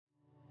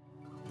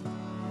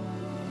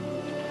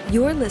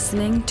You're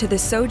listening to the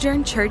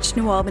Sojourn Church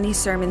New Albany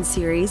sermon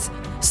series,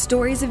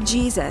 Stories of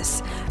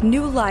Jesus,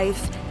 New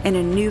Life, and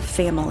a New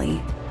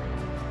Family.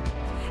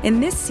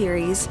 In this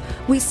series,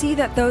 we see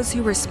that those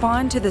who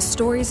respond to the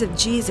stories of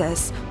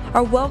Jesus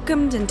are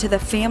welcomed into the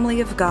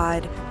family of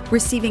God,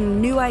 receiving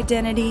new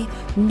identity,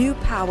 new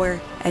power,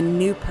 and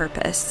new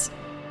purpose.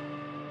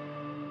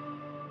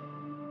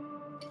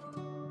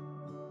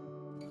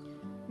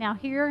 Now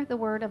hear the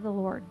word of the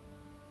Lord.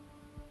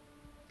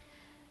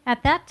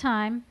 At that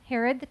time,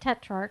 Herod the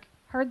Tetrarch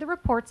heard the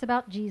reports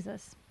about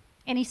Jesus,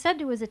 and he said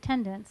to his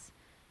attendants,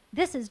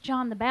 "This is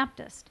John the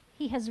Baptist.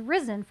 He has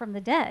risen from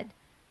the dead.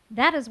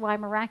 That is why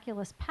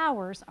miraculous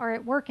powers are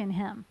at work in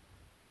him."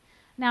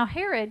 Now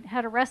Herod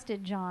had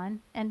arrested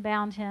John and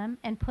bound him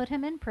and put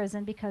him in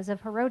prison because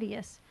of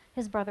Herodias,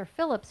 his brother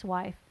Philip's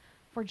wife,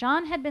 for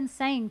John had been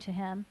saying to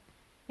him,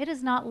 "It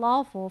is not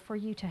lawful for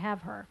you to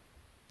have her."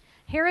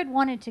 Herod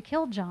wanted to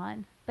kill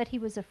John, but he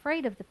was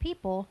afraid of the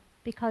people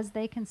because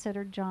they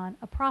considered John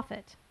a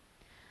prophet.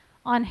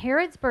 On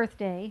Herod's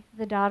birthday,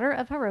 the daughter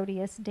of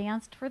Herodias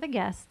danced for the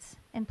guests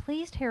and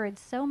pleased Herod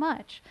so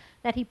much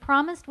that he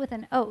promised with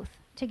an oath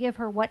to give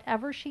her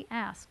whatever she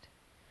asked.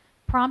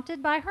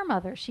 Prompted by her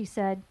mother, she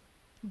said,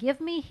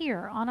 "Give me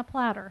here on a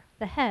platter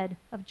the head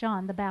of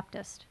John the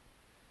Baptist."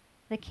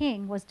 The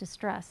king was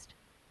distressed,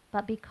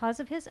 but because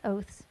of his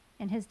oaths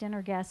and his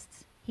dinner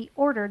guests, he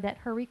ordered that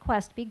her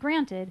request be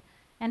granted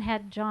and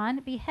had John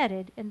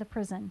beheaded in the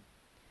prison.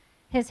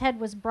 His head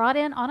was brought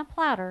in on a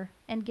platter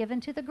and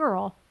given to the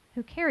girl,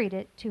 who carried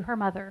it to her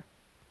mother.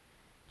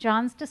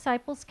 John's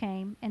disciples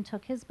came and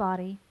took his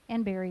body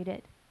and buried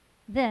it.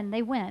 Then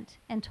they went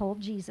and told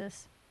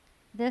Jesus.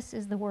 This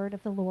is the word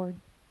of the Lord.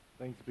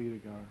 Thanks be to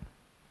God.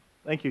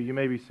 Thank you. You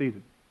may be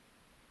seated.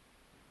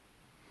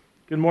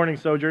 Good morning,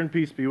 Sojourn.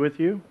 Peace be with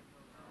you.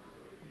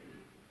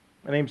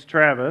 My name's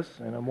Travis,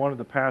 and I'm one of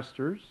the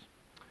pastors.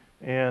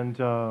 And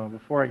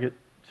before I get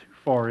too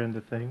far into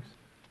things,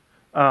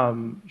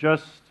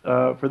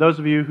 for those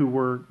of you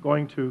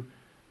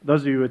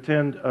those of you who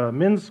attend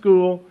men's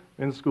school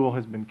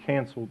has been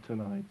canceled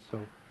tonight.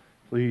 So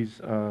please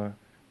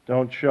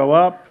don't show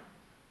up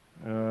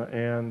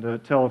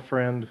and tell a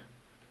friend,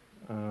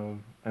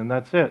 and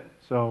that's it.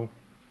 So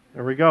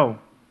there we go.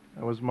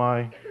 That was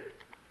I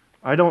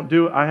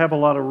have a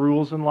lot of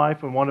rules in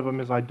life, and one of them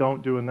is I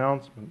don't do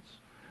announcements.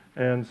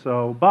 And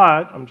so,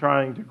 but I'm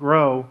trying to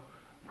grow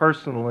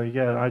personally.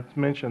 Yeah, I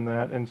mentioned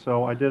that, and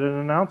so I did an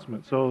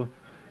announcement. So,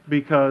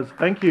 because,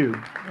 thank you.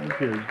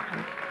 It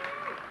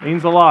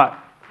means a lot.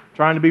 I'm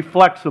trying to be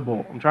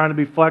flexible. I'm trying to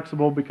be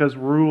flexible because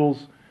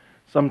rules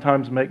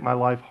sometimes make my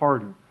life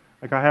harder.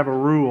 Like I have a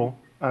rule,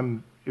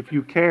 if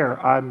you care,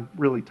 I'm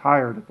really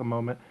tired at the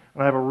moment,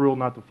 and I have a rule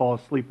not to fall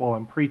asleep while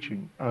I'm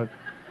preaching.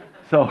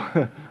 So,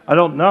 I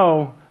don't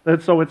know,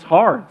 so it's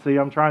hard. See,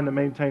 I'm trying to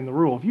maintain the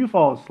rule. If you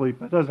fall asleep,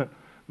 that doesn't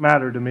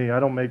matter to me.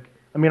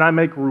 I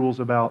make rules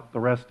about the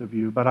rest of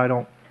you, but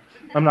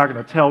I'm not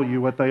going to tell you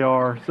what they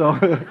are. So,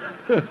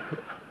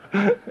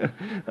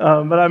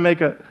 but I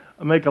make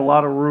a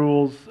lot of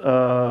rules.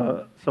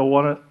 So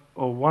one of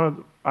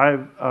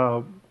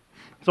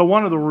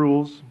the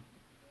rules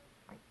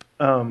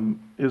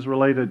is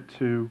related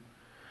to.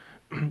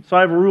 So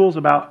I have rules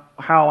about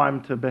how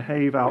I'm to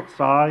behave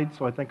outside.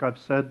 So I think I've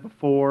said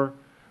before,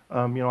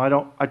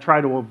 I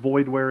try to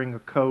avoid wearing a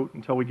coat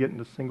until we get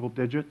into single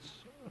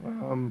digits.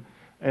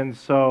 And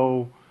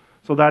so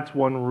that's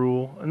one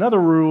rule. Another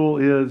rule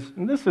is,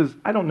 and this is,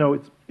 I don't know,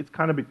 it's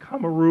kind of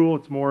become a rule.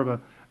 It's more of an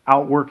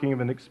outworking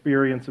of an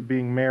experience of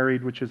being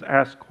married, which is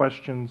ask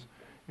questions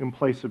in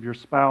place of your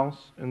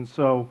spouse. And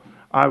so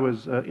I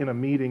was in a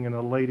meeting, and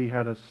a lady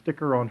had a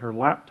sticker on her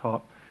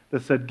laptop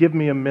that said, "Give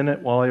me a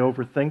minute while I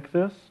overthink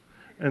this."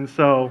 And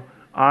so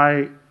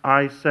I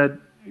said,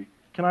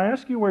 "Can I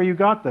ask you where you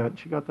got that?"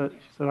 She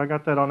said, "I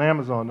got that on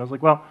Amazon." And I was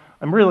like, "Well,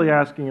 I'm really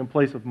asking in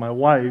place of my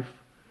wife,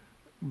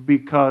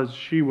 because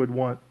she would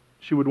want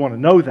to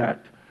know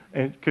that,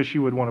 and because she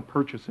would want to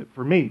purchase it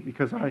for me,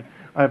 because I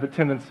have a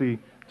tendency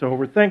to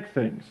overthink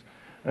things.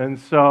 And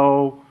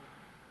so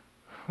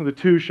the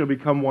two shall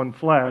become one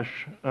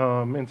flesh."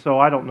 And so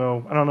I don't know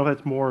if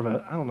that's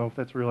I don't know if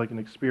that's really like an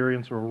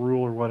experience or a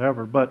rule or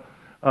whatever. But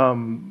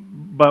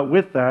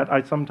with that,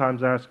 I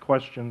sometimes ask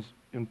questions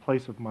in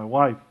place of my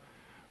wife,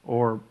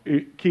 or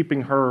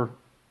keeping her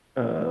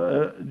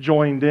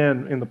joined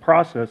in the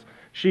process.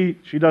 She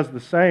does the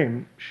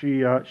same.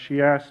 She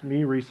asked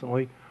me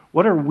recently,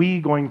 "What are we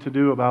going to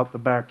do about the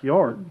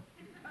backyard?"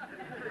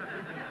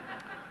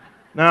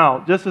 Now,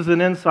 just as an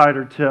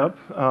insider tip,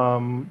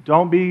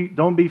 don't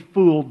be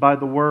fooled by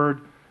the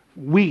word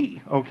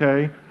 "we."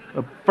 Okay,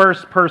 the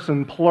first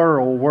person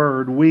plural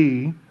word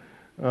 "we"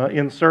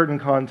 in certain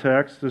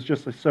contexts is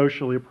just a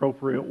socially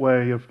appropriate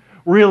way of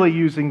really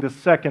using the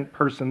second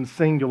person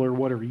singular.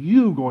 What are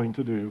you going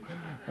to do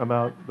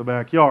about the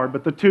backyard?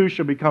 But the two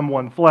shall become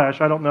one flesh.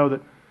 I don't know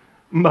that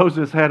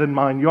Moses had in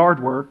mind yard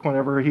work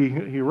whenever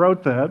he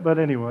wrote that, but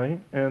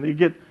anyway, and you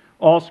get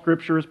all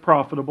Scripture is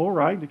profitable,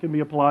 right? It can be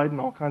applied in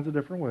all kinds of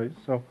different ways.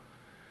 So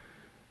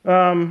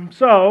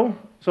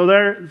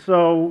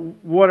So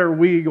what are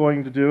we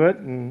going to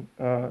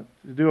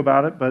do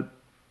about it? But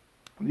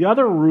the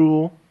other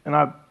rule, and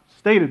I've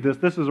stated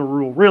this is a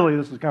rule, really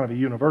this is kind of a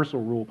universal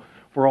rule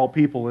for all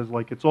people, is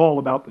like it's all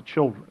about the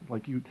children.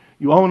 Like you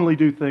only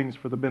do things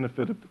for the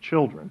benefit of the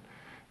children.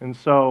 And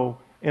so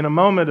in a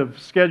moment of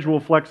schedule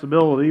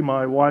flexibility,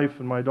 my wife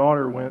and my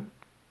daughter went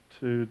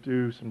to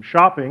do some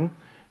shopping,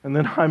 and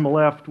then I'm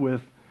left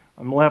with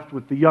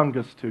the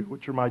youngest two,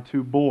 which are my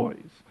two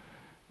boys.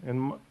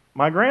 And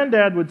my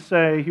granddad would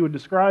say, he would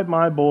describe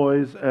my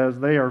boys as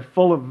they are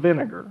full of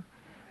vinegar,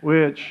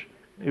 which,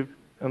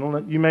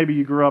 maybe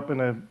you grew up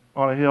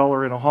on a hill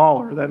or in a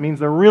holler, that means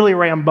they're really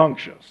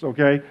rambunctious,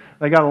 okay?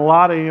 They got a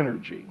lot of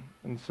energy.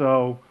 And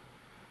so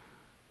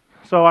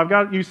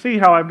you see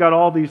how I've got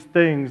all these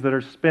things that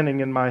are spinning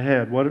in my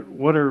head. What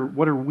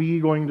are we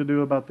going to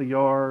do about the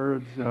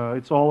yards?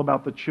 It's all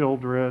about the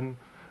children.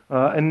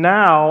 And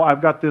now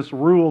I've got this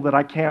rule that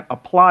I can't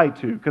apply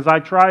to because I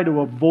try to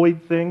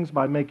avoid things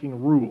by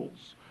making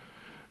rules.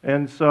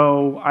 And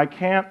so I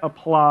can't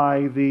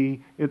apply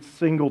it's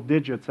single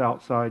digits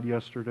outside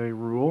yesterday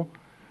rule.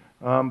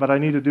 But I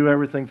need to do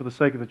everything for the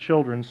sake of the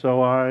children.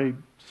 So I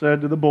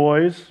said to the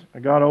boys, I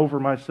got over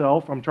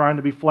myself. I'm trying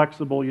to be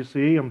flexible, you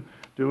see. I'm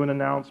doing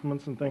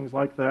announcements and things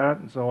like that.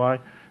 And so I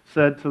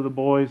said to the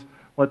boys,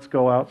 let's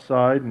go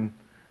outside and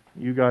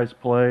you guys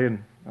play,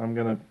 and I'm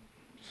going to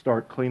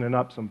start cleaning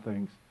up some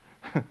things.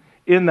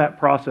 In that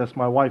process,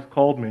 my wife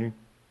called me.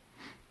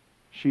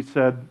 She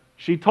said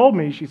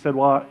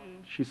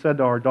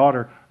to our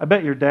daughter, I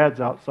bet your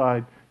dad's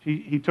outside.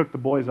 He took the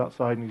boys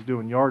outside and he's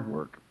doing yard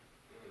work.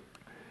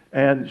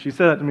 And she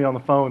said that to me on the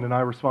phone, and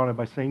I responded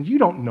by saying, you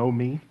don't know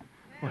me.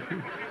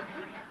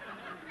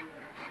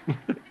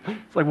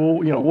 It's like,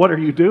 well, what are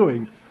you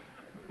doing?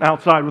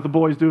 Outside with the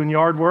boys doing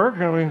yard work?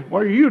 I mean,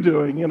 what are you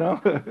doing,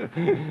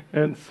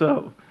 And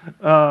so,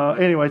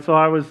 anyway, so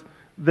I was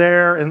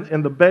there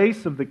in the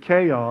base of the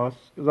chaos,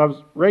 because I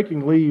was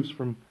raking leaves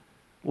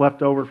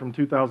left over from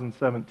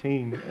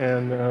 2017,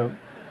 and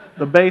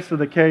the base of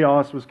the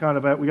chaos was kind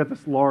of we got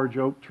this large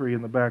oak tree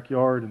in the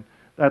backyard, and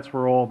that's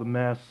where all the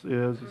mess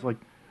is. It's like,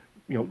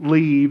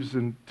 leaves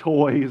and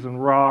toys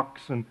and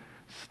rocks and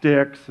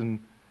sticks and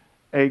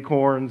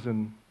acorns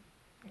and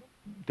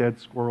dead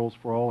squirrels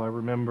for all I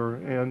remember.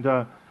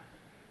 And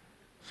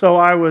so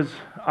I was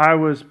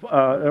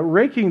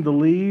raking the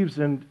leaves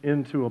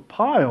into a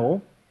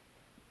pile,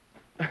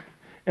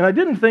 and I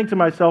didn't think to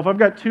myself, I've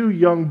got two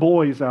young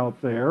boys out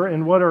there,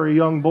 and what are a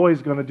young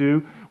boys going to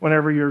do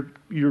whenever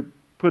you're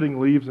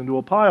putting leaves into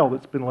a pile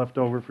that's been left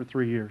over for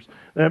 3 years?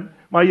 Then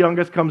my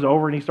youngest comes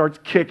over and he starts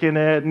kicking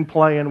it and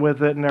playing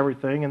with it and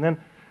everything, and then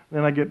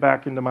I get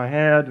back into my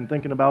head and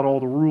thinking about all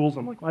the rules.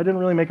 I'm like, well, I didn't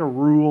really make a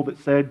rule that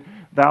said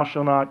thou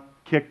shalt not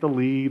kick the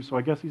leaves, so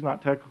I guess he's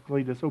not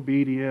technically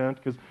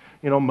disobedient, because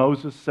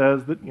Moses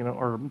says that,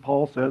 or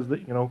Paul says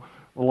that, the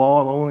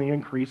law only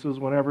increases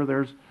whenever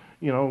there's,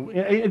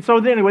 and so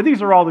anyway,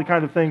 these are all the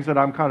kind of things that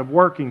I'm kind of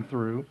working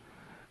through.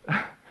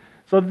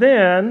 So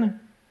then,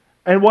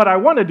 and what I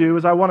want to do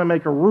is I want to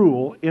make a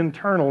rule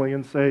internally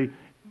and say,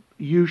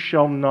 you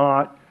shall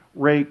not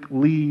rake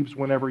leaves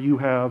whenever you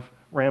have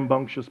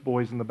rambunctious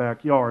boys in the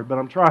backyard. But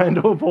I'm trying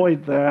to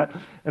avoid that.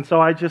 And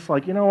so I just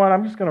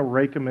I'm just going to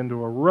rake them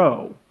into a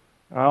row.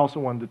 I also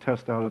wanted to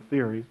test out a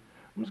theory.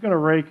 I'm just going to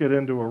rake it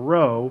into a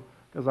row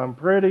because I'm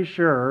pretty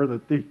sure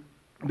that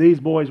these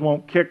boys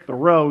won't kick the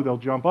row. They'll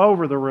jump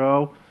over the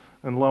row.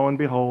 And lo and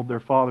behold, their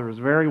father is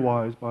very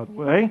wise, by the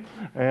way.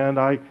 And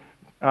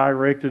I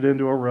raked it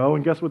into a row,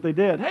 and guess what they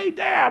did? Hey,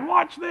 Dad,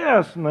 watch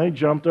this! And they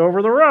jumped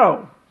over the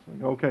row.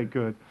 It's like, okay,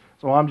 good.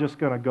 So I'm just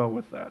going to go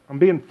with that. I'm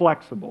being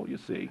flexible, you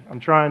see. I'm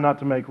trying not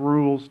to make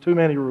rules, too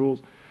many rules.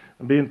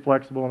 I'm being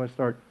flexible, and I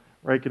start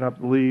raking up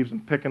the leaves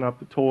and picking up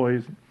the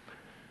toys and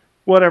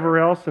whatever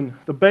else. And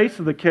the base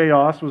of the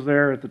chaos was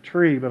there at the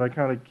tree, but I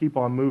kind of keep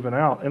on moving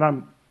out. And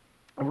I've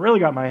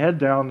really got my head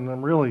down, and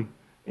I'm really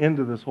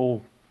into this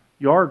whole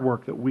yard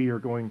work that we are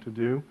going to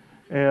do.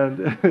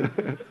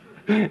 And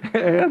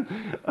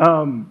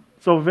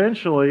so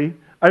eventually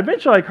I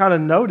kind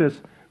of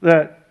noticed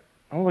that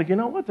I'm like,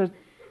 what?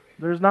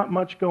 There's not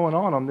much going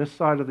on this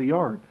side of the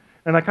yard.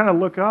 And I kind of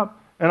look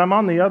up, and I'm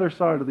on the other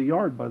side of the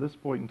yard by this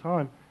point in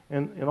time,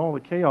 and all the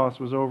chaos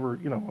was over,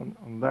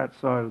 on that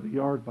side of the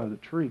yard by the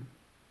tree.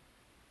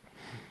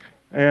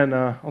 And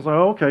I was like,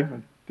 okay,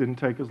 it didn't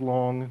take as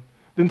long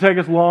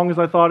as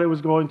I thought it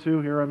was going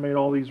to. Here I made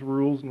all these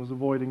rules and was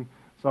avoiding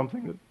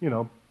something that,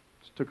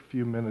 just took a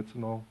few minutes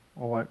in all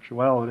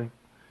actuality.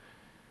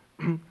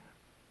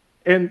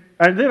 And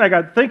then I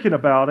got thinking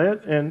about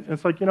it, and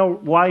it's like,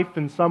 life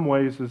in some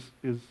ways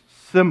is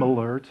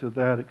similar to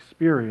that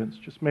experience,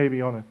 just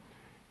maybe on a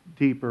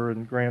deeper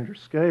and grander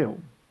scale.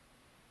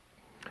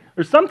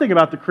 There's something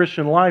about the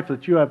Christian life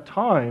that you have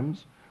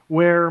times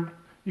where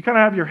you kind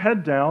of have your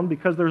head down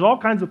because there's all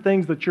kinds of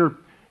things that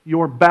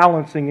you're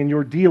balancing and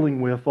you're dealing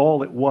with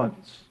all at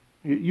once.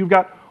 You've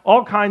got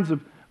all kinds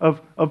of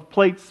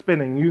plates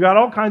spinning. You got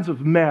all kinds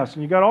of mess,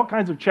 and you got all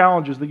kinds of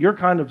challenges that you're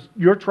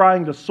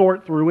trying to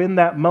sort through in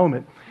that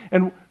moment.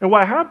 And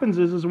what happens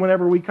is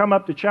whenever we come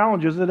up to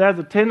challenges, it has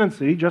a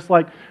tendency, just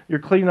like you're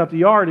cleaning up the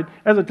yard, it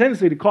has a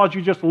tendency to cause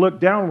you just to look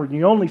downward and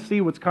you only see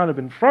what's kind of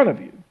in front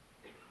of you.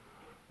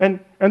 And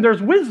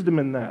there's wisdom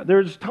in that.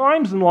 There's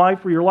times in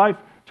life where your life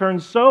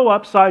turns so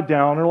upside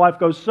down or life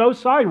goes so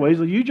sideways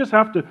that you just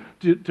have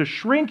to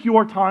shrink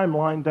your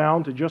timeline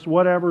down to just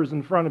whatever is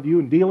in front of you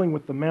and dealing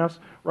with the mess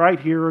right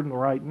here and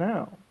right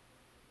now.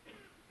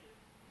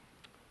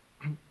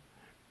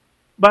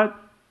 But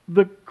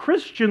the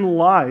Christian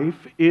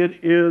life,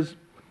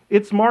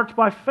 it's marked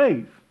by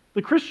faith.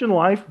 The Christian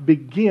life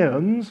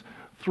begins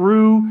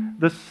through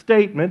the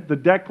statement, the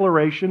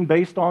declaration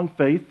based on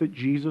faith that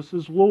Jesus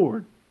is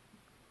Lord.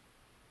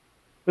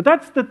 But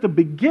that's at the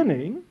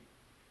beginning,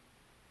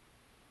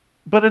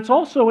 but it's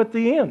also at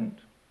the end.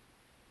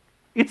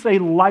 It's a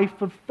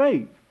life of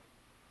faith.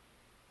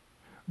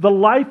 The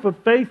life of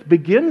faith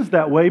begins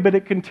that way, but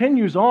it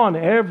continues on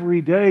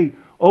every day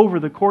over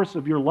the course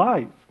of your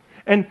life.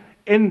 And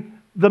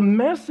the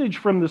message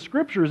from the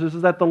Scriptures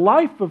is that the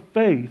life of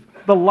faith,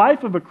 the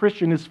life of a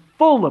Christian, is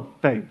full of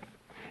faith.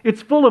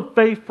 It's full of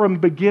faith from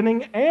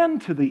beginning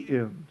and to the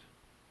end.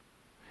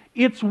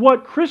 It's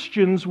what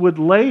Christians would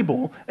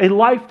label a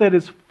life that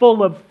is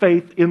full of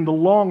faith in the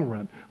long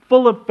run.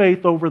 Full of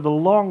faith over the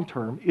long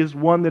term is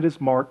one that is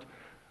marked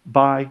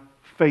by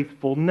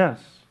faithfulness.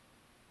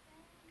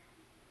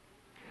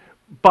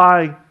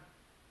 By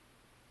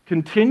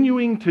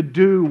continuing to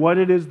do what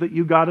it is that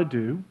you got to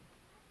do,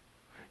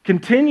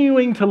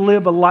 continuing to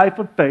live a life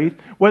of faith,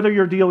 whether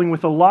you're dealing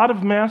with a lot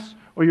of mess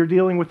or you're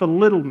dealing with a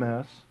little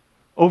mess,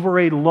 over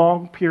a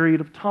long period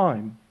of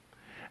time.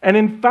 And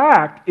in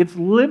fact, it's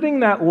living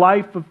that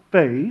life of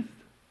faith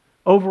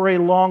over a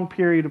long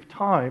period of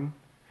time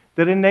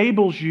that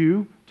enables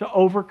you to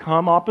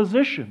overcome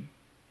opposition.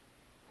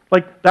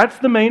 Like, that's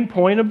the main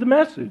point of the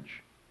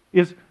message,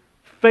 is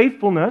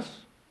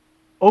faithfulness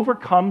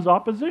overcomes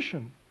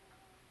opposition.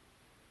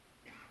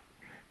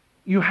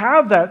 You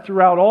have that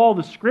throughout all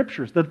the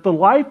Scriptures, that the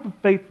life of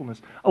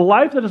faithfulness, a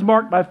life that is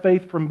marked by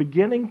faith from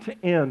beginning to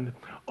end,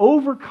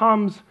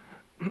 overcomes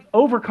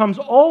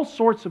all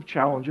sorts of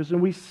challenges,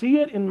 and we see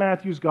it in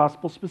Matthew's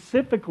Gospel,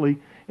 specifically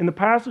in the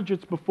passage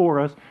that's before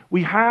us.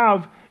 We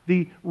have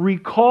the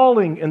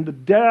recalling and the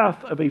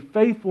death of a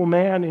faithful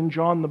man in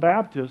John the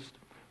Baptist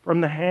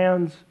from the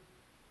hands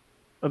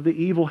of the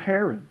evil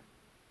Herod.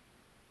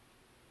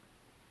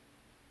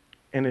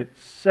 And it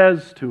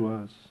says to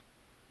us,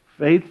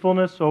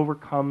 faithfulness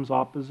overcomes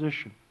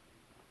opposition.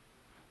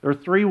 There are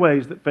three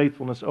ways that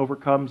faithfulness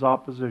overcomes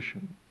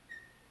opposition.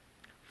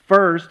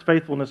 First,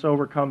 faithfulness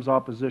overcomes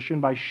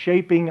opposition by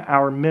shaping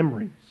our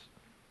memories.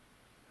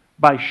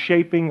 By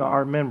shaping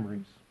our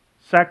memories.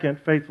 Second,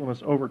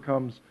 faithfulness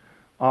overcomes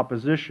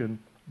opposition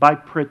by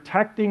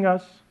protecting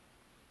us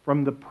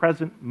from the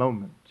present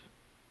moment.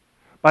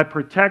 By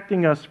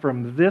protecting us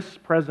from this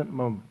present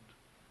moment.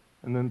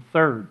 And then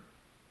third,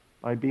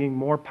 by being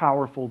more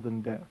powerful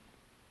than death.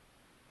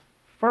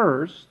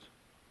 First,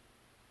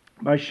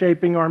 by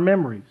shaping our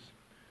memories.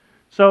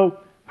 So,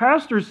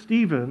 Pastor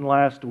Stephen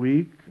last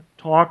week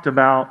talked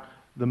about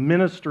the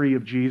ministry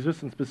of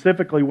Jesus, and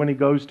specifically when he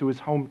goes to his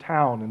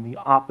hometown and the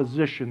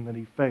opposition that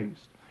he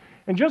faced.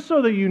 And just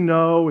so that you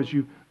know, as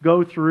you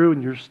go through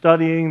and you're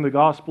studying the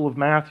Gospel of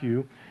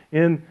Matthew,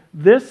 in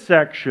this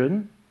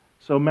section,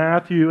 so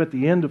Matthew at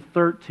the end of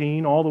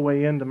 13 all the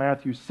way into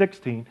Matthew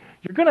 16,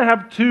 you're going to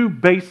have two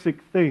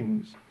basic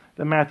things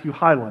that Matthew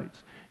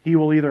highlights. He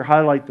will either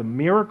highlight the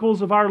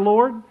miracles of our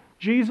Lord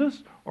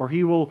Jesus, or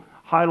he will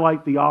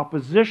highlight the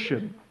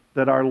opposition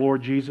that our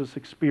Lord Jesus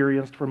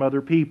experienced from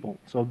other people.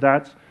 So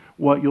that's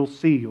what you'll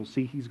see. You'll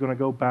see he's going to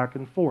go back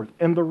and forth.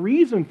 And the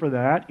reason for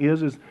that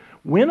is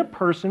when a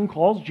person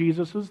calls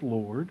Jesus as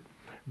Lord,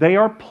 they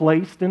are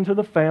placed into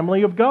the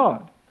family of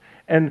God.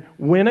 And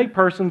when a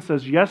person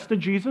says yes to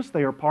Jesus,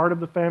 they are part of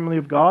the family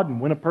of God.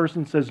 And when a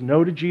person says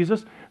no to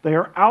Jesus, they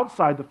are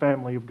outside the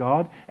family of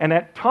God. And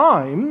at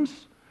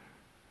times,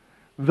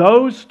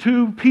 those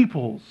two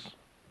peoples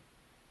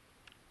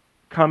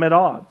come at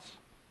odds.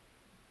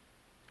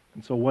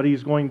 And so what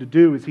he's going to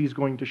do is he's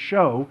going to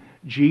show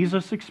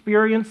Jesus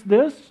experienced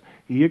this.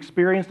 He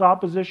experienced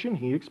opposition.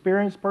 He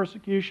experienced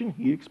persecution.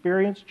 He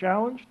experienced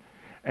challenge.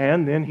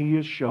 And then he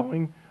is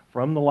showing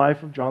from the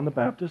life of John the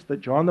Baptist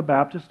that John the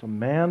Baptist, a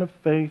man of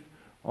faith,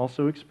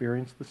 also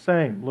experienced the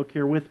same. Look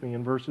here with me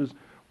in verses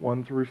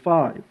 1 through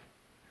 5.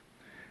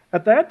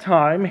 At that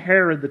time,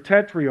 Herod the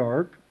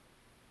Tetrarch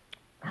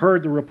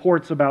heard the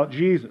reports about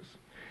Jesus.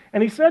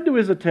 And he said to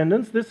his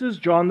attendants, "This is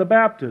John the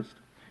Baptist.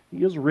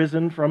 He is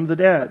risen from the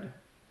dead.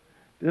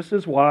 This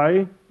is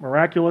why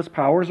miraculous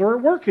powers are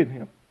at work in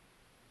him."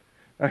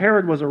 Now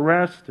Herod was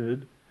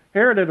arrested.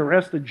 Herod had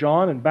arrested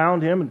John and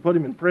bound him and put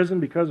him in prison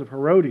because of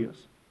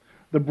Herodias,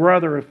 the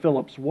brother of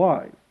Philip's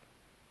wife.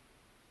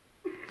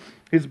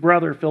 His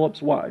brother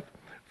Philip's wife.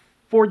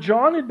 For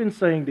John had been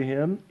saying to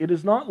him, "It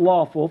is not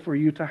lawful for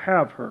you to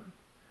have her."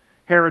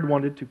 Herod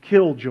wanted to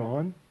kill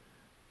John,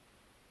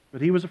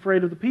 but he was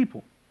afraid of the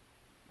people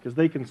because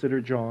they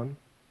considered John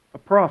a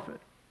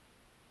prophet.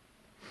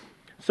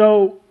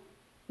 So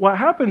what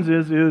happens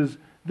is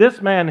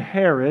This man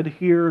Herod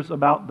hears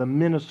about the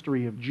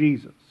ministry of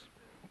Jesus.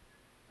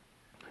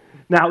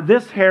 Now,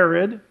 this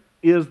Herod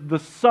is the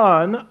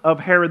son of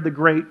Herod the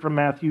Great from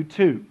Matthew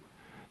 2.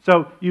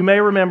 So you may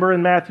remember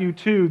in Matthew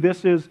 2,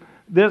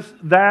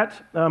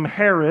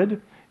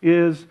 Herod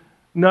is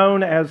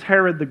known as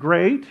Herod the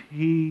Great.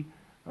 He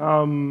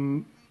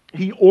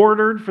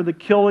ordered for the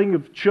killing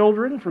of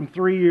children from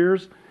 3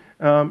 years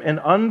and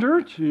under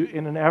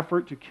in an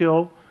effort to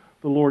kill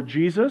the Lord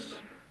Jesus.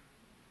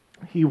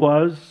 He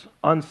was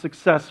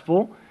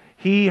unsuccessful.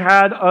 He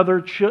had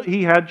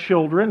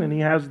children, and he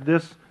has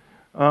this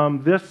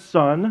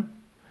son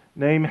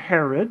named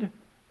Herod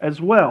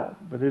as well.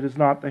 But it is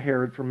not the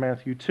Herod from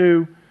Matthew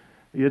 2.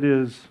 It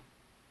is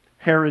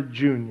Herod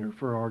Jr.,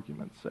 for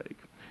argument's sake.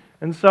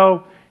 And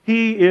so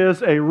he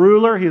is a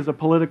ruler. He is a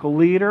political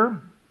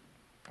leader.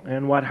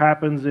 And what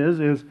happens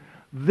is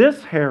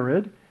this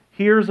Herod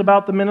hears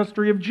about the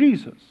ministry of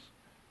Jesus,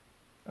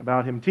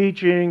 about him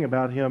teaching,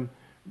 about him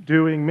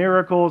doing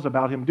miracles,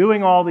 about him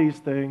doing all these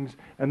things.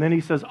 And then he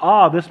says,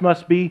 this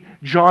must be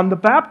John the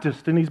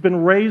Baptist, and he's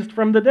been raised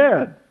from the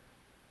dead.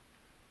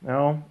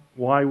 Now,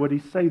 why would he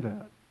say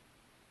that?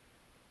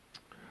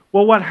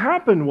 Well, what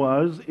happened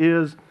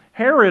is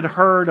Herod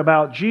heard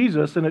about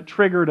Jesus, and it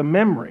triggered a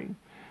memory.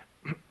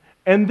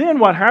 And then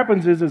what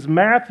happens is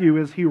Matthew,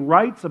 as he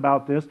writes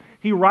about this,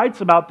 he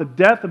writes about the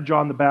death of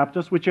John the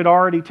Baptist, which had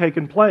already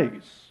taken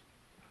place.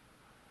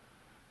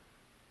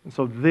 And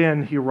so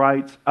then he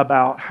writes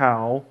about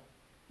how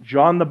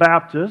John the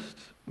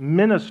Baptist's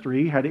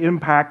ministry had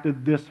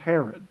impacted this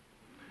Herod.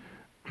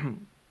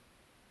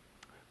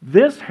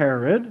 This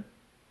Herod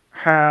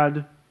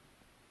had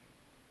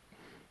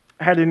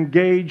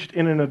engaged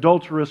in an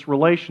adulterous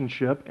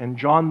relationship, and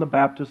John the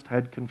Baptist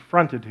had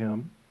confronted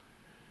him,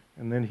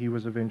 and then he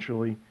was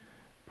eventually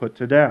put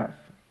to death.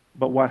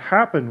 But what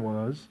happened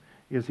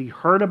is he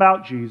heard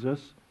about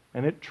Jesus,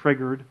 and it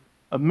triggered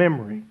a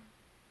memory,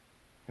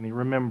 and he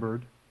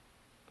remembered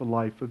the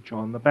life of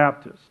John the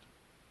Baptist.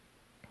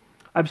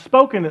 I've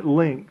spoken at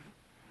length,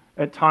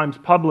 at times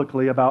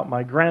publicly, about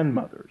my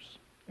grandmothers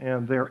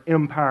and their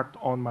impact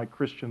on my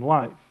Christian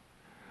life.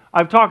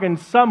 I've talked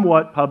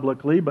somewhat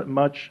publicly, but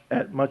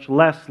at much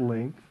less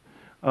length,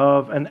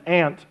 of an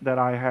aunt that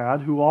I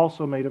had who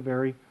also made a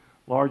very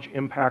large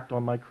impact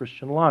on my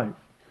Christian life.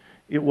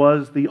 It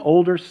was the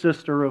older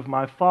sister of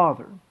my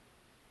father.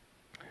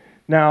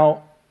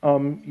 Now,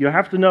 you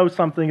have to know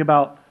something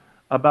about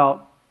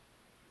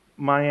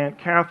my Aunt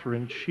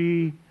Catherine.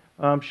 She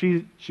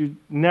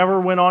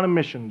never went on a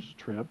missions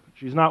trip.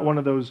 She's not one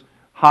of those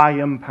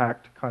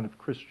high-impact kind of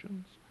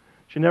Christians.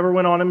 She never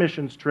went on a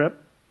missions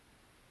trip.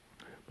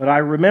 But I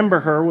remember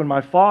her when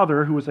my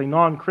father, who was a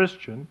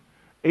non-Christian,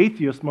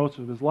 atheist most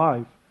of his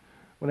life,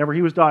 whenever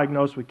he was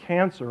diagnosed with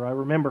cancer, I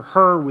remember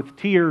her with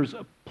tears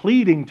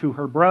pleading to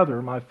her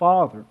brother, my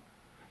father,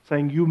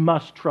 saying, "You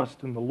must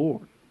trust in the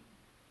Lord."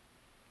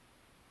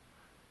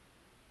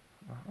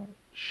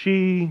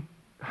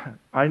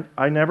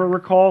 I never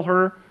recall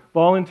her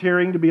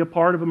volunteering to be a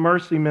part of a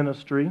mercy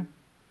ministry.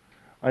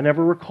 I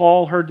never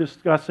recall her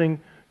discussing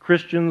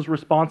Christians'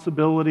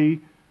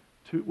 responsibility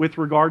with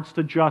regards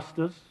to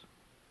justice.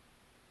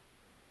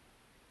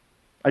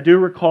 I do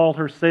recall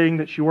her saying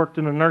that she worked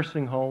in a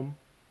nursing home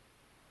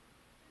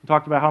and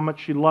talked about how much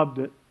she loved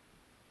it,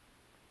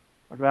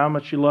 talked about how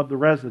much she loved the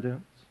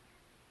residents.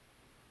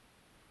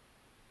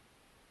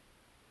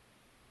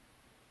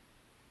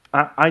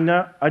 I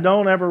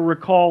don't ever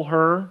recall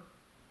her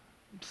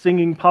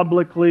singing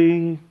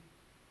publicly.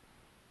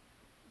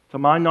 To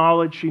my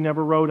knowledge, she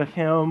never wrote a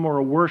hymn or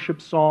a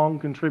worship song,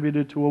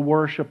 contributed to a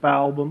worship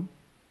album.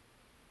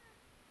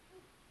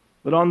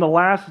 But on the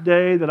last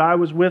day that I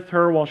was with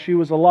her while she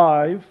was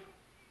alive,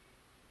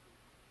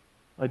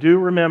 I do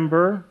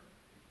remember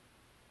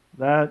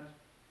that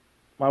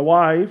my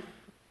wife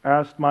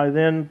asked my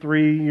then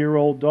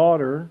 3-year-old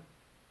daughter,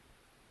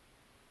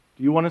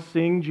 "Do you want to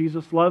sing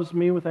 'Jesus Loves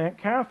Me' with Aunt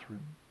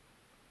Catherine?"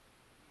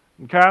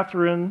 And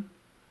Catherine,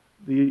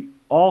 the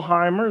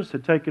Alzheimer's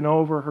had taken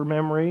over her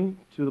memory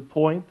to the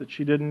point that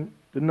she didn't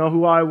know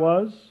who I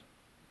was.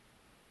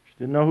 She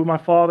didn't know who my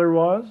father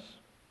was.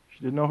 She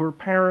didn't know who her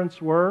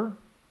parents were.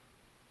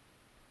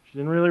 She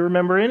didn't really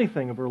remember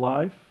anything of her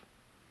life.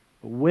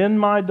 But when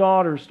my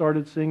daughter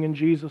started singing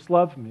 "Jesus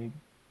Loves Me,"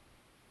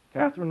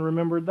 Catherine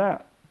remembered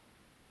that.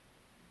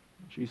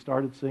 She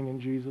started singing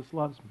 "Jesus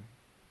Loves Me."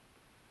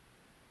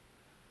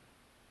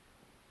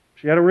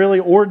 She had a really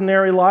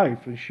ordinary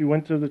life, and she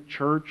went to the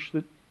church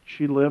that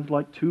she lived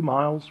like 2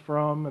 miles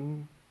from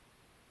and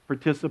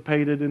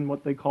participated in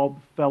what they called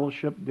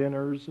fellowship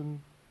dinners and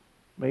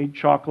made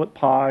chocolate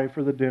pie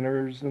for the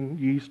dinners and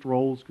yeast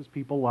rolls because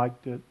people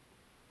liked it.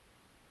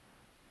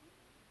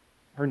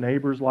 Her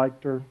neighbors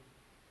liked her.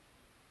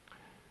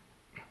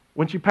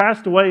 When she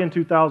passed away in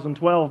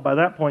 2012, by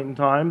that point in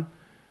time,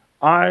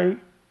 I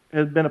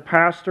had been a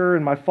pastor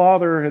and my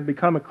father had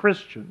become a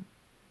Christian.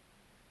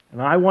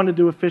 And I wanted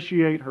to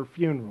officiate her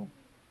funeral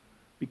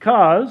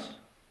because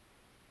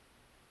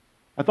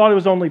I thought it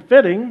was only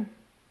fitting.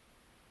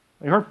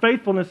 Her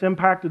faithfulness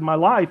impacted my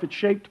life. It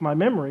shaped my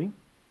memory.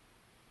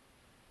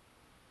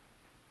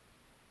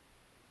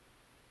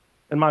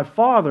 And my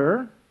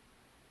father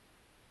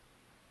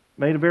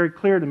made it very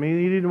clear to me that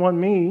he didn't want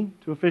me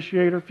to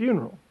officiate her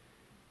funeral.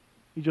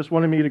 He just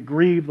wanted me to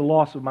grieve the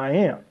loss of my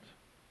aunt.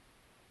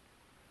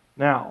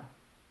 Now,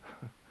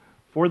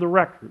 for the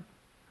record,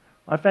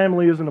 my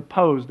family isn't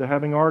opposed to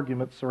having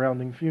arguments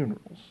surrounding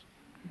funerals.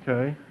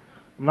 Okay?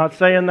 I'm not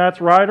saying that's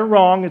right or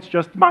wrong, it's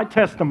just my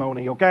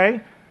testimony,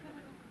 okay?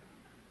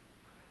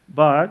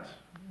 But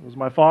it was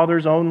my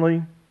father's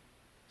only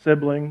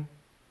sibling.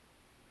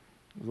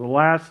 It was the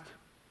last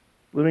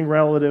living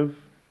relative.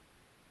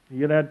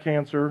 He had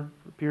cancer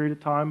for a period of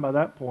time by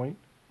that point,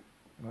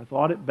 and I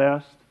thought it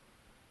best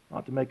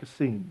not to make a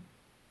scene.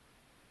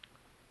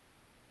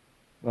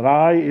 But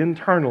I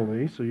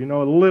internally, so you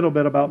know a little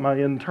bit about my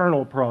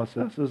internal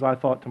processes, I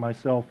thought to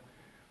myself,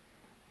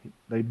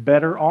 they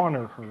better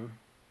honor her.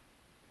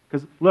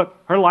 Because look,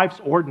 her life's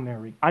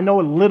ordinary. I know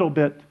a little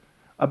bit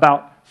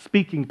about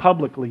speaking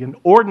publicly, and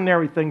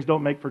ordinary things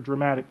don't make for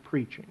dramatic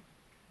preaching.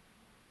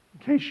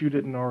 In case you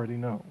didn't already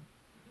know.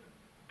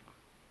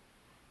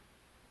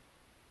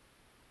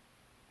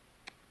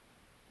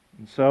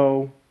 And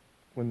so,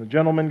 when the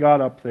gentleman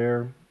got up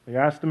there, they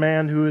asked a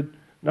man who had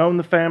known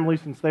the family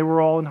since they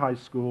were all in high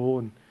school,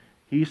 and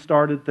he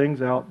started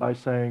things out by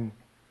saying,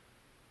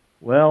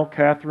 well,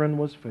 Catherine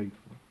was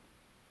faithful.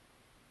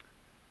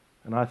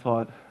 And I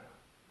thought,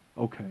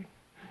 okay,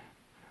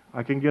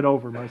 I can get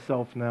over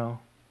myself now.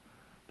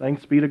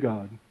 Thanks be to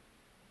God.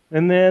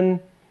 And then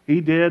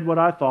he did what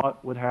I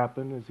thought would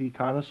happen, as he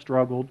kind of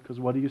struggled, because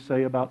what do you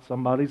say about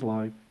somebody's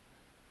life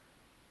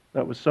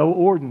that was so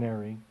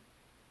ordinary,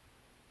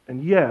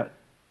 and yet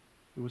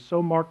it was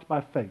so marked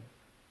by faith?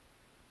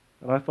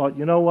 And I thought,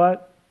 you know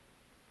what?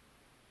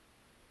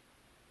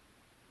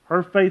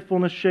 Her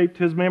faithfulness shaped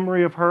his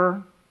memory of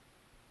her,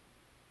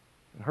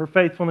 and her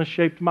faithfulness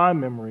shaped my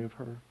memory of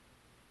her.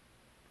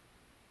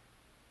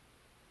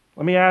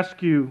 Let me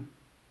ask you,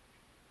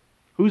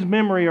 whose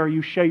memory are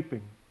you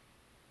shaping?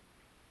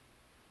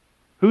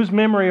 Whose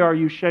memory are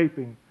you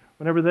shaping?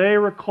 Whenever they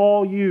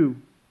recall you,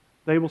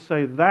 they will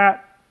say,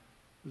 that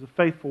is a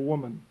faithful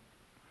woman.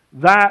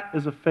 That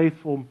is a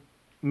faithful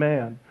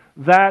man.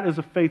 That is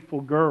a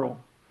faithful girl.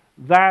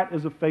 That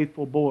is a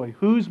faithful boy.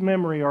 Whose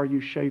memory are you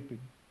shaping?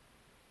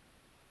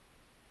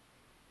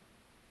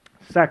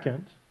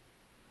 Second,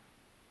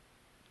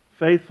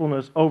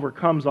 faithfulness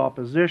overcomes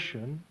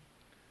opposition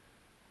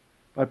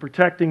by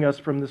protecting us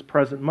from this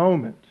present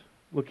moment.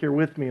 Look here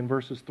with me in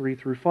verses 3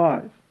 through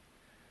 5.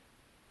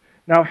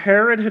 Now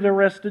Herod had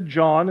arrested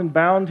John and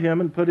bound him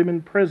and put him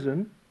in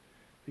prison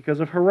because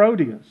of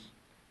Herodias,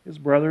 his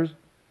brother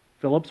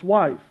Philip's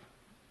wife.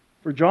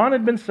 For John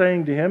had been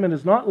saying to him, it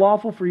is not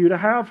lawful for you to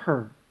have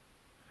her.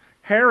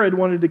 Herod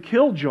wanted to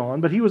kill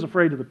John, but he was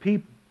afraid of the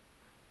people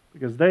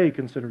because they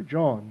considered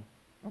John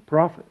a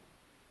prophet.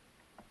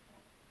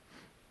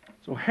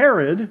 So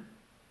Herod,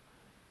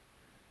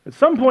 at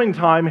some point in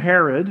time,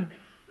 Herod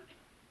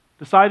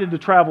decided to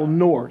travel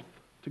north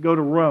to go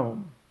to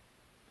Rome.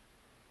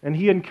 And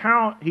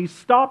he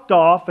stopped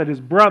off at his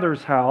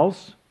brother's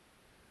house,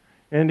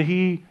 and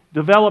he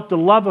developed a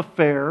love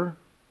affair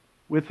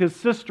with his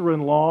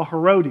sister-in-law,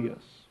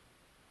 Herodias,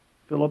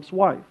 Philip's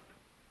wife.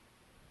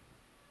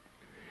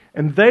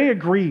 And they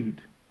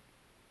agreed.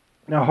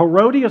 Now,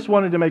 Herodias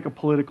wanted to make a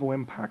political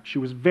impact. She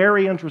was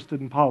very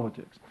interested in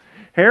politics.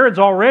 Herod's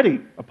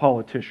already a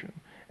politician,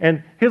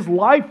 and his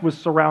life was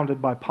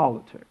surrounded by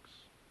politics.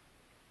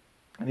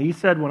 And he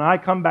said, when I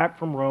come back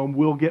from Rome,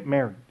 we'll get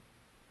married.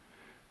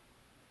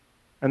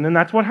 And then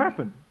that's what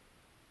happened.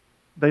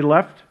 They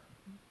left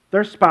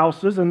their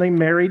spouses and they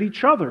married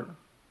each other.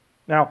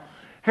 Now,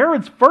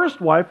 Herod's first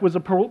wife was a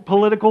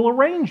political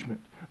arrangement.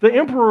 The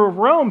emperor of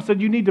Rome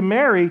said, you need to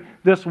marry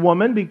this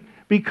woman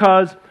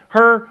because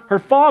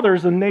her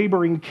father's a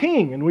neighboring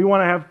king and we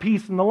want to have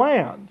peace in the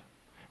land.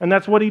 And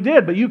that's what he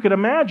did. But you could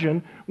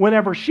imagine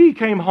whenever she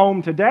came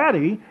home to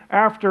daddy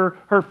after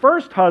her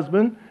first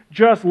husband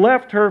just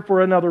left her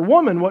for another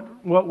woman,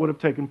 what would have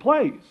taken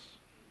place?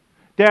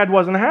 Dad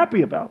wasn't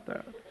happy about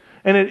that.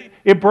 And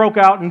it broke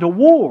out into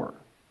war.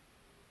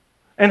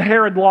 And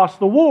Herod lost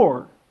the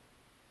war.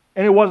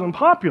 And it wasn't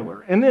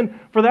popular. And then,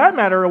 for that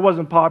matter, it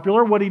wasn't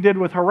popular what he did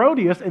with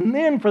Herodias. And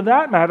then, for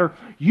that matter,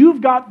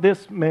 you've got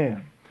this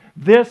man,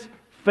 this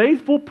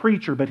faithful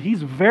preacher, but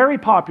he's very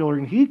popular,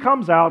 and he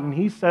comes out and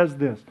he says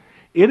this,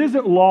 it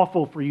isn't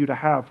lawful for you to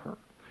have her.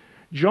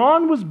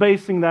 John was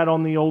basing that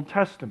on the Old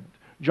Testament.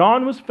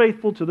 John was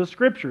faithful to the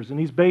Scriptures, and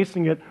he's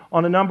basing it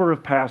on a number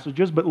of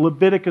passages, but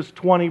Leviticus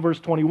 20, verse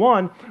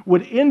 21,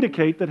 would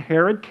indicate that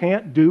Herod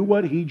can't do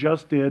what he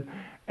just did,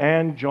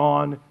 and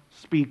John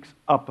speaks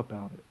up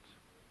about it.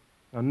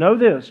 Now know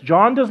this,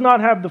 John does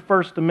not have the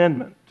First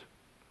Amendment.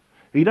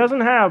 He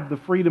doesn't have the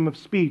freedom of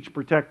speech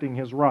protecting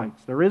his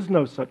rights. There is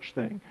no such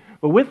thing.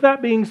 But with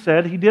that being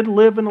said, he did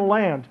live in a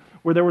land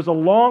where there was a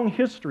long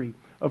history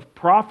of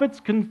prophets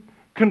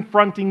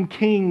confronting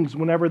kings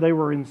whenever they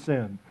were in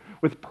sin,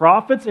 with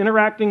prophets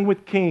interacting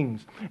with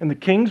kings. And the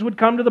kings would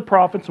come to the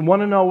prophets and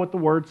want to know what the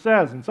Word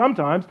says. And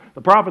sometimes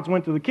the prophets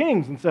went to the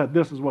kings and said,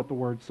 this is what the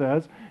Word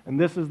says, and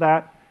this is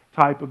that.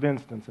 type of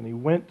instance. And he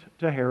went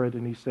to Herod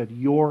and he said,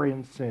 "You're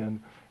in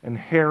sin." And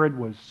Herod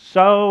was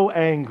so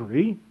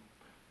angry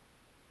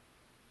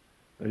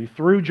that he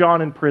threw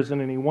John in prison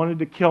and he wanted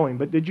to kill him.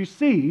 But did you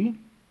see?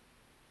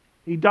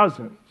 He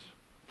doesn't,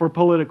 for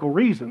political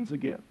reasons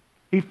again.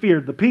 He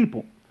feared the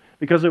people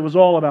because it was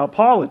all about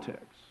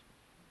politics.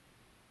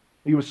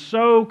 He was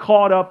so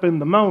caught up in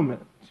the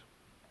moment.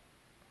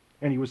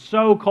 And he was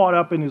so caught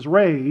up in his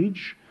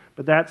rage,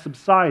 but that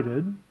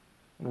subsided.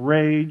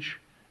 Rage,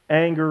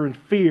 anger, and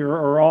fear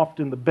are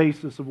often the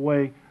basis of the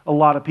way a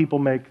lot of people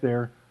make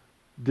their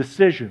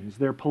decisions,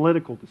 their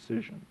political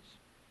decisions.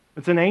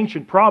 It's an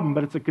ancient problem,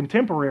 but it's a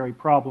contemporary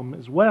problem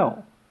as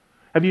well.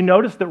 Have you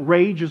noticed that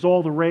rage is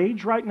all the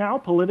rage right now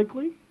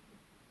politically?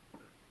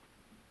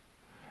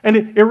 And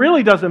it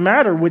really doesn't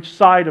matter which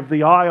side of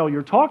the aisle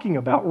you're talking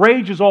about.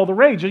 Rage is all the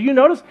rage. Have you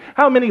noticed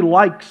how many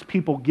likes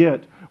people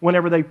get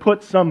whenever they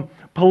put some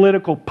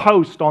political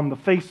post on the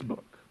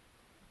Facebook?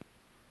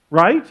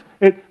 Right?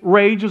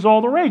 Rage is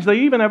all the rage. They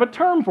even have a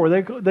term for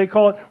it. They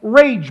call it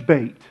rage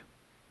bait.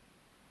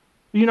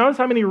 You notice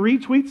how many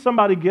retweets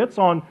somebody gets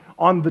on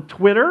the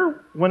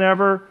Twitter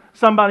whenever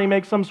somebody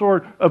makes some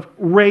sort of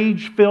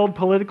rage-filled,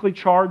 politically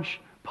charged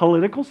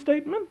political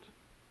statement?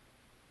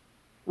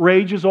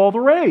 Rage is all the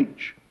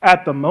rage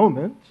at the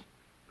moment.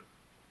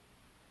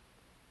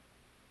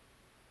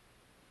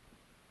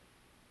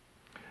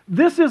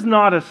 This is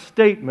not a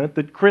statement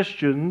that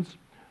Christians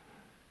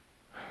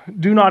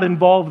do not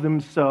involve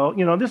themselves.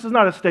 This is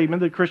not a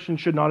statement that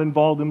Christians should not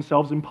involve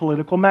themselves in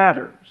political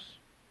matters.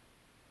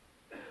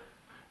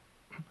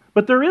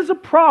 But there is a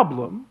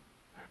problem.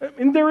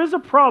 And there is a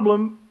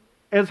problem,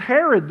 as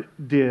Herod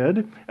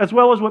did, as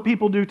well as what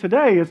people do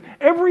today, is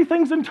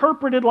everything's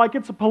interpreted like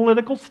it's a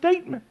political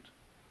statement.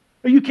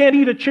 You can't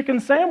eat a chicken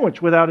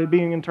sandwich without it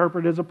being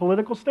interpreted as a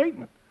political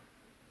statement.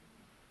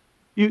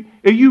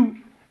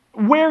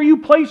 Where you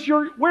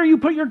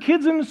put your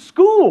kids in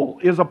school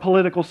is a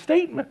political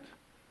statement.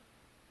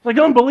 It's like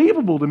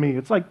unbelievable to me.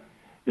 It's like,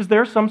 is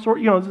there some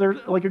sort, is there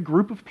like a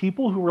group of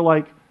people who are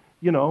like,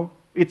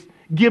 it's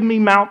give me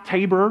Mount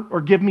Tabor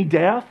or give me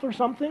death or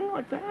something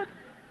like that?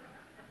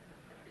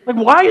 Like,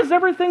 why is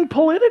everything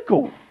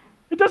political?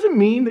 It doesn't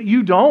mean that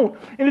you don't.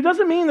 And it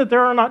doesn't mean that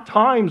there are not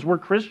times where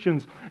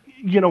Christians,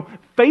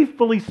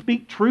 faithfully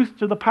speak truth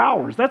to the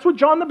powers. That's what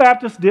John the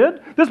Baptist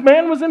did. This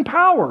man was in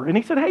power. And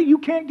he said, hey, you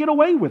can't get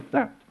away with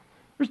that.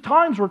 There's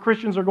times where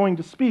Christians are going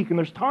to speak. And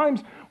there's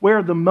times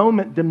where the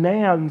moment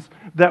demands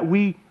that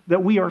we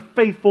are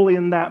faithful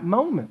in that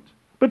moment.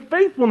 But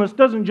faithfulness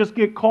doesn't just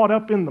get caught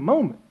up in the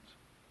moment.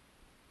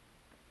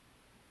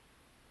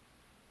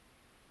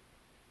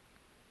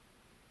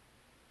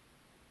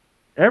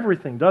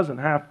 Everything doesn't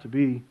have to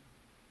be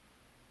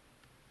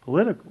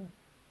political.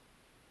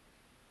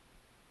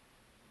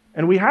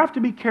 And we have to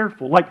be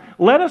careful. Like,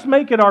 let us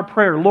make it our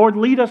prayer, Lord,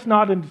 lead us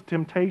not into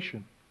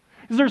temptation.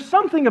 Is there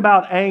something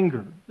about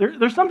anger?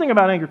 There's something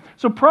about anger.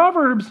 So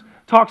Proverbs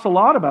talks a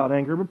lot about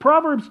anger, but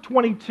Proverbs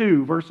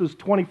 22, verses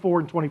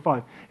 24 and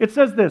 25, it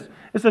says this.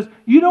 It says,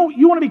 you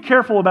want to be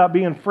careful about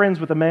being friends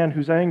with a man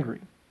who's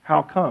angry.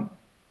 How come?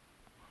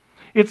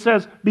 It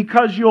says,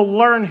 because you'll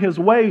learn his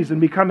ways and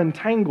become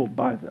entangled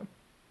by them.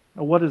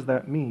 Now, what does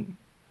that mean?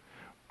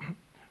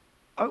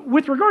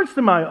 With regards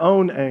to my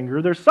own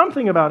anger, there's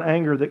something about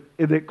anger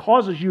that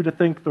causes you to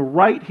think the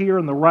right here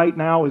and the right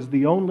now is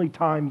the only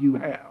time you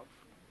have.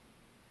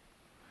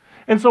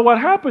 And so what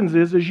happens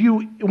is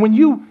when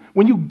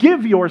you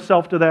give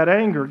yourself to that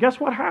anger, guess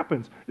what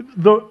happens?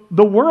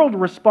 The world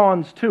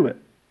responds to it.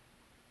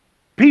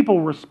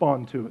 People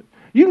respond to it.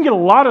 You can get a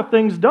lot of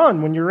things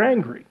done when you're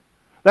angry.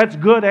 That's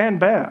good and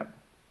bad.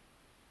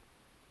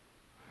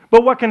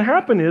 But what can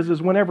happen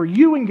is whenever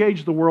you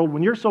engage the world,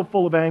 when you're so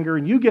full of anger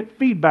and you get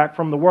feedback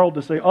from the world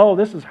to say, oh,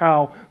 this is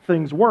how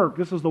things work,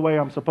 this is the way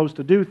I'm supposed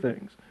to do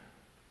things,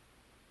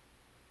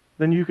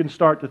 then you can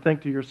start to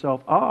think to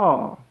yourself,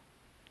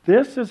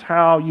 this is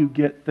how you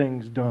get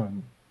things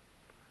done.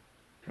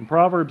 And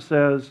Proverbs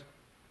says,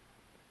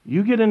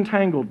 you get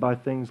entangled by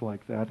things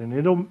like that, and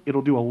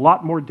it'll do a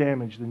lot more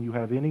damage than you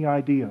have any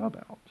idea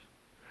about.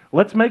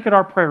 Let's make it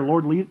our prayer,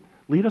 Lord,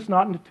 lead us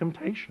not into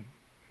temptation.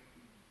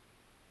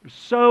 There's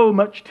so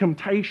much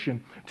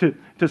temptation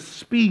to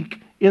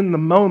speak in the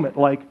moment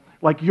like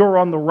you're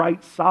on the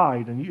right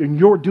side and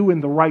you're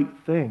doing the right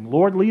thing.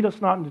 Lord, lead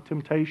us not into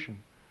temptation.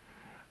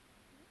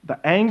 The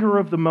anger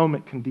of the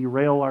moment can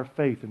derail our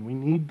faith, and we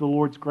need the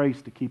Lord's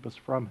grace to keep us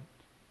from it.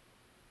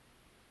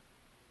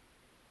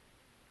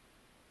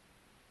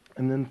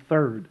 And then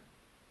third,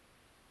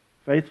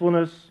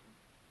 faithfulness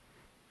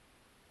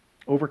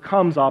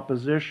overcomes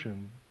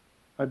opposition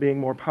by being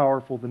more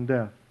powerful than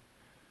death.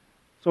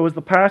 So as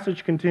the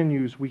passage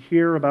continues, we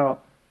hear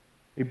about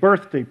a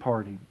birthday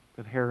party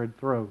that Herod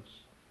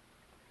throws.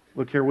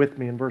 Look here with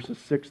me in verses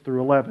 6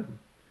 through 11.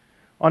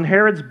 On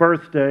Herod's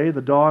birthday,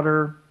 the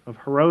daughter of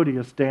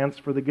Herodias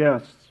danced for the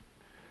guests,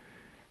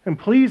 and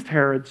pleased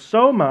Herod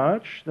so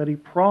much that he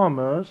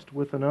promised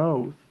with an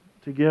oath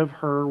to give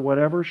her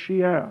whatever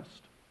she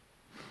asked.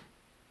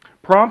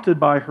 Prompted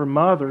by her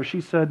mother, she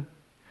said,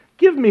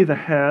 "Give me the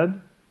head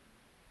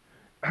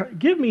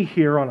 "Give me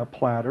here on a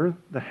platter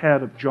the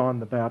head of John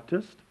the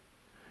Baptist."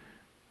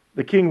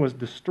 The king was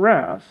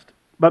distressed,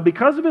 but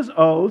because of his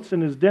oaths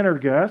and his dinner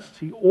guests,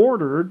 he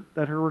ordered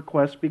that her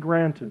request be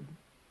granted.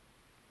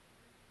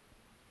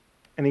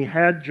 And he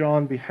had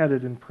John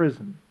beheaded in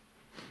prison.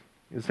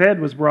 His head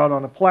was brought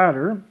on a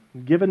platter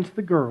and given to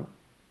the girl,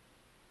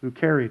 who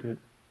carried it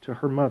to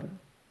her mother.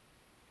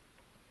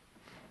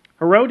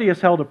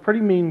 Herodias held a pretty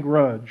mean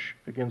grudge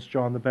against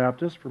John the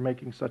Baptist for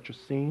making such a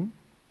scene.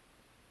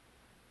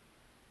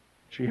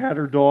 She had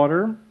her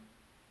daughter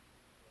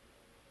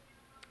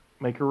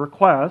make a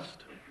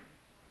request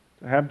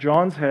to have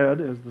John's head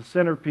as the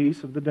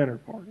centerpiece of the dinner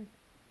party.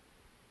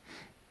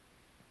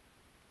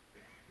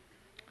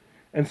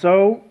 And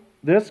so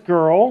this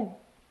girl,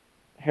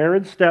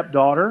 Herod's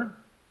stepdaughter,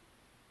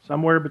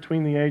 somewhere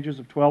between the ages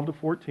of 12 to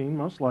 14,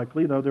 most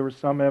likely, though there was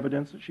some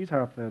evidence that she's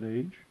half that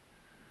age,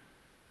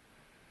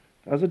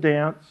 does a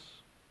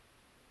dance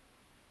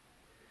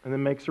and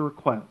then makes a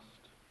request.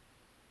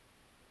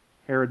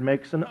 Herod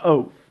makes an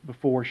oath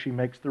before she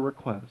makes the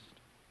request,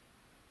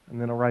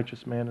 and then a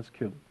righteous man is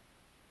killed.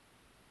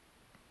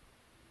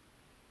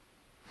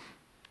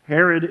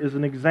 Herod is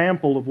an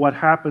example of what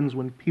happens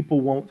when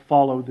people won't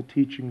follow the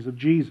teachings of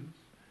Jesus.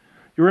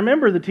 You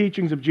remember the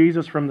teachings of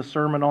Jesus from the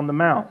Sermon on the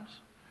Mount.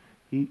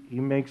 He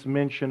makes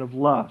mention of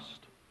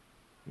lust.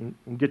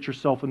 And get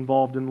yourself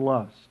involved in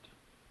lust.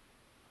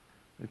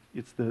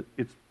 It's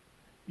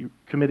you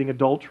committing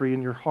adultery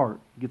in your heart.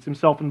 Gets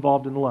himself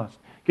involved in lust.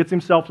 Gets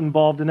himself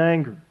involved in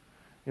anger.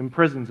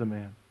 Imprisons a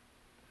man.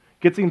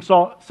 Gets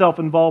himself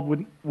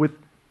involved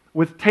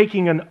with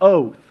taking an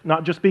oath,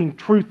 not just being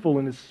truthful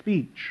in his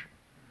speech,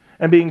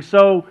 and being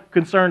so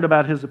concerned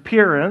about his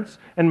appearance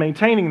and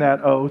maintaining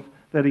that oath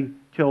that he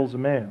kills a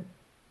man.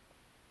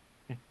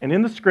 And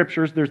in the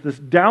Scriptures, there's this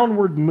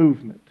downward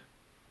movement.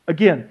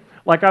 Again,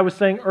 like I was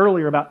saying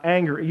earlier about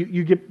anger,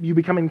 you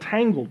become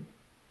entangled.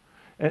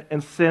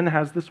 And sin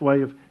has this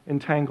way of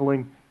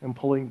entangling and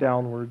pulling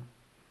downward.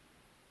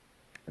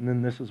 And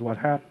then this is what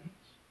happens.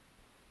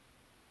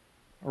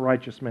 A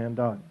righteous man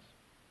dies.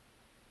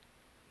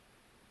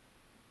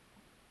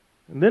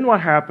 And then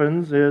what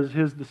happens is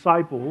his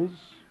disciples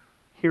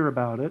hear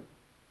about it,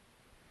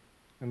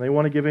 and they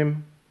want to give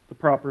him the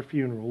proper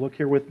funeral. Look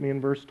here with me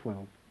in verse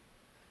 12.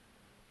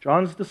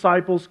 John's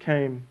disciples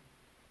came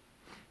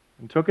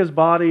and took his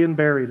body and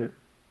buried it,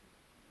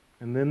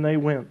 and then they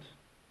went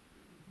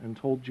and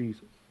told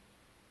Jesus.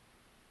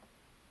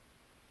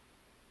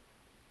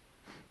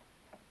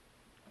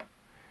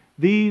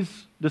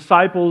 These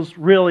disciples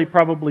really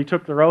probably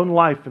took their own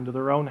life into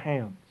their own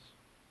hands.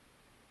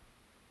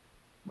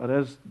 But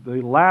as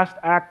the last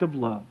act of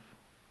love,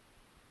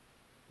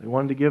 they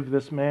wanted to give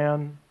this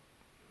man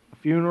a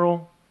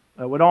funeral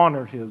that would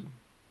honor him.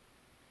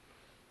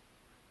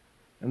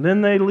 And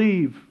then they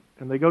leave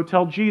and they go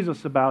tell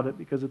Jesus about it,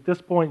 because at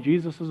this point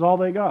Jesus is all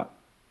they got.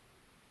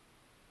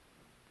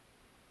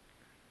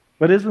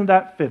 But isn't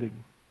that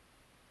fitting?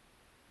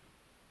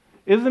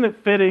 Isn't it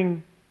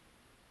fitting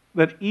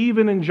that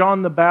even in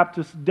John the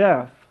Baptist's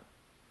death,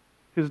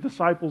 his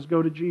disciples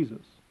go to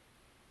Jesus?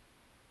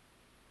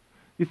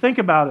 You think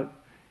about it.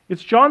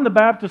 It's John the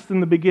Baptist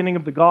in the beginning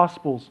of the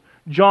Gospels.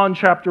 John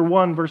chapter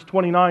 1, verse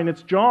 29.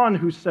 It's John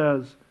who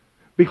says,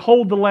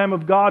 "Behold the Lamb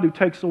of God who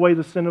takes away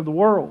the sin of the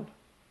world."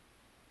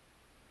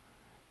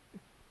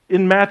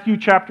 In Matthew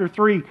chapter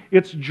 3,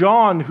 it's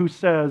John who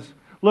says,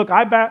 "Look,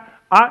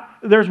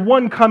 there's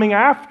one coming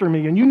after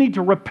me, and you need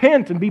to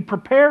repent and be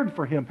prepared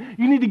for him.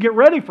 You need to get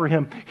ready for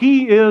him.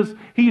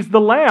 He's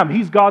the Lamb.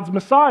 He's God's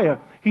Messiah.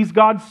 He's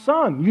God's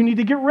Son. You need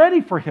to get ready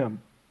for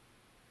him."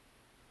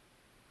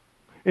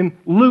 In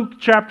Luke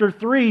chapter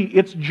 3,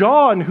 it's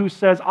John who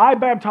says, "I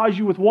baptize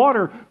you with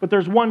water, but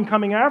there's one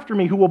coming after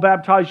me who will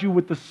baptize you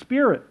with the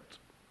Spirit."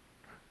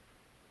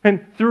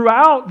 And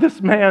throughout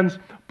this man's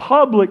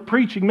public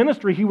preaching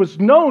ministry, he was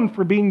known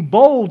for being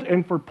bold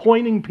and for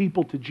pointing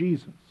people to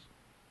Jesus.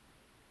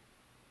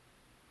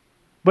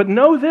 But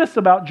know this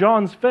about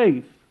John's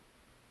faith.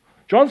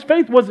 John's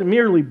faith wasn't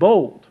merely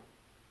bold.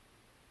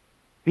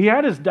 He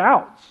had his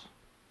doubts.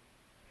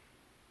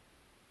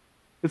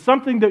 It's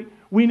something that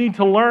we need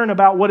to learn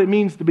about what it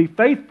means to be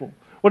faithful.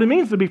 What it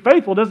means to be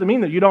faithful doesn't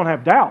mean that you don't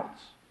have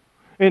doubts.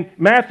 In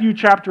Matthew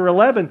chapter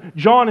 11,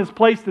 John is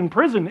placed in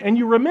prison, and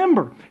you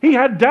remember, he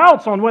had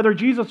doubts on whether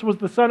Jesus was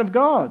the Son of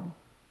God.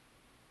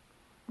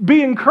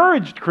 Be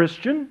encouraged,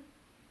 Christian.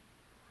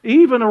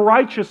 Even a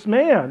righteous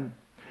man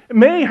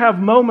may have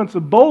moments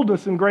of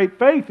boldness and great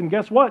faith, and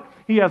guess what?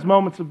 He has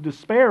moments of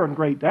despair and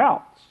great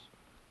doubts.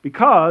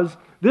 Because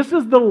this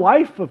is the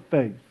life of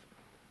faith.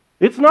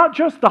 It's not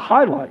just the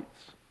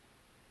highlights.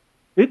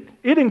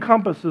 It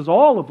encompasses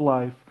all of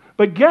life.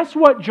 But guess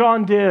what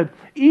John did?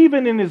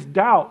 Even in his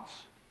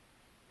doubts,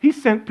 he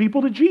sent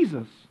people to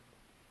Jesus.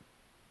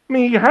 I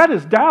mean, he had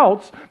his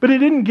doubts, but he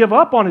didn't give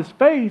up on his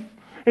faith,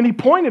 and he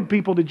pointed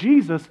people to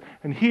Jesus.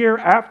 And here,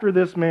 after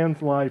this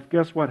man's life,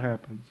 guess what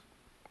happens?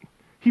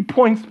 He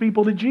points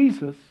people to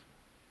Jesus.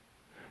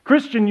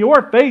 Christian,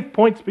 your faith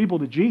points people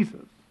to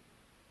Jesus.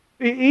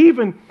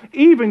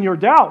 Even your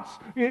doubts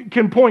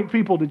can point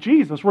people to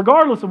Jesus,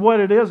 regardless of what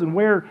it is and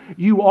where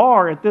you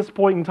are at this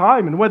point in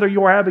time, and whether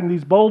you're having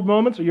these bold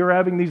moments or you're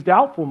having these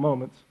doubtful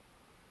moments.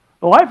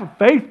 The life of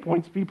faith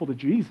points people to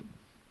Jesus.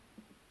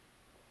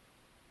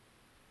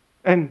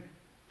 And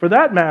for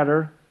that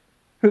matter,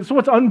 so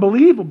what's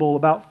unbelievable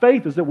about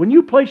faith is that when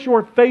you place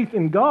your faith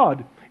in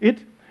God,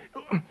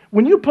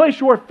 when you place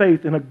your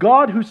faith in a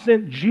God who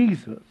sent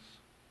Jesus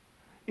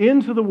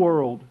into the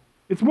world,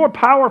 it's more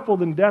powerful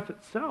than death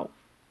itself.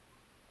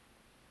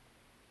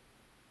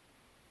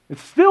 It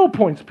still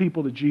points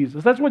people to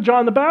Jesus. That's what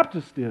John the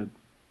Baptist did.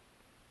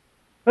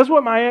 That's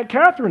what my Aunt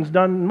Catherine's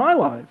done in my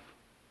life.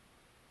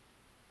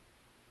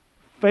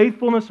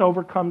 Faithfulness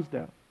overcomes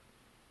death.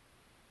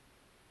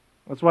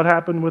 That's what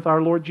happened with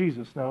our Lord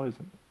Jesus now, isn't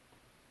it?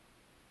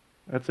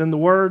 That's in the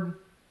Word,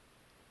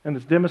 and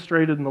it's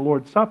demonstrated in the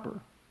Lord's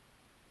Supper.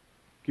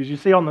 Because you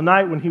see, on the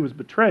night when he was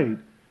betrayed,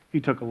 he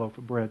took a loaf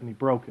of bread and he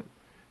broke it.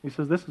 He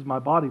says, "This is my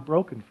body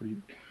broken for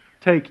you.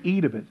 Take,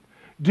 eat of it.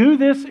 Do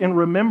this in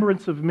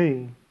remembrance of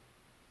me."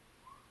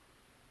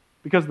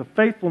 Because the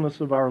faithfulness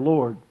of our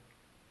Lord,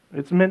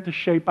 it's meant to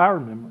shape our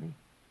memory.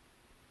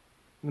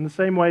 In the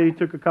same way, he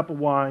took a cup of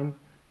wine,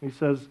 and he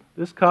says,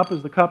 "This cup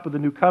is the cup of the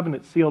new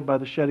covenant sealed by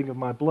the shedding of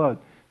my blood.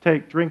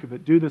 Take, drink of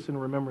it. Do this in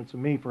remembrance of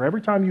me. For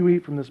every time you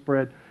eat from this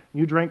bread and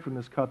you drink from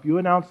this cup, you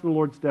announce the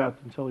Lord's death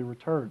until he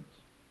returns."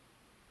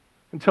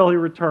 Until he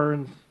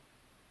returns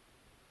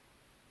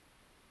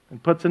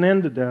and puts an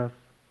end to death,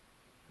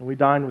 and we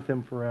dine with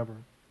him forever.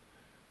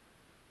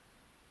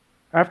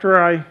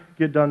 After I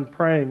get done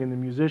praying and the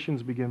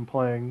musicians begin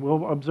playing,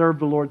 we'll observe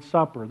the Lord's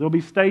Supper. There'll be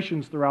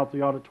stations throughout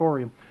the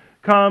auditorium.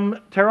 Come,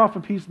 tear off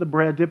a piece of the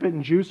bread, dip it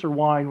in juice or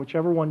wine,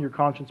 whichever one your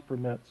conscience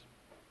permits.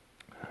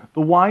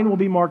 The wine will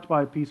be marked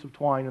by a piece of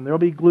twine, and there'll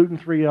be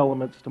gluten-free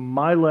elements to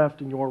my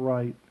left and your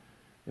right,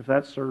 if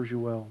that serves you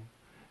well.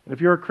 And if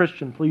you're a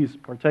Christian, please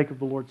partake of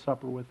the Lord's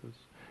Supper with us.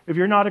 If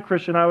you're not a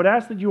Christian, I would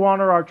ask that you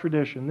honor our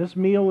tradition. This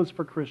meal is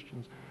for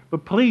Christians.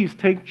 But please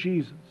take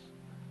Jesus.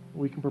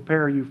 We can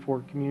prepare you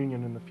for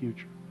communion in the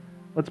future.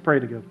 Let's pray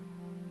together.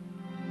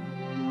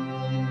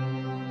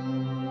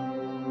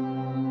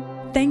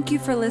 Thank you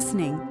for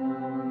listening.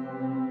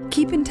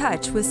 Keep in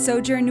touch with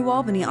Sojourn New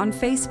Albany on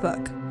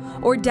Facebook,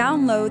 or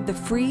download the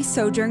free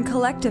Sojourn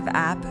Collective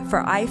app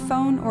for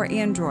iPhone or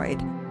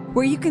Android,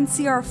 where you can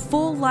see our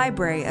full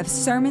library of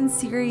sermon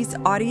series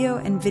audio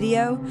and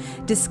video,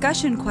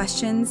 discussion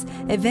questions,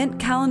 event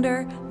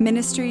calendar,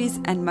 ministries,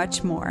 and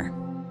much more.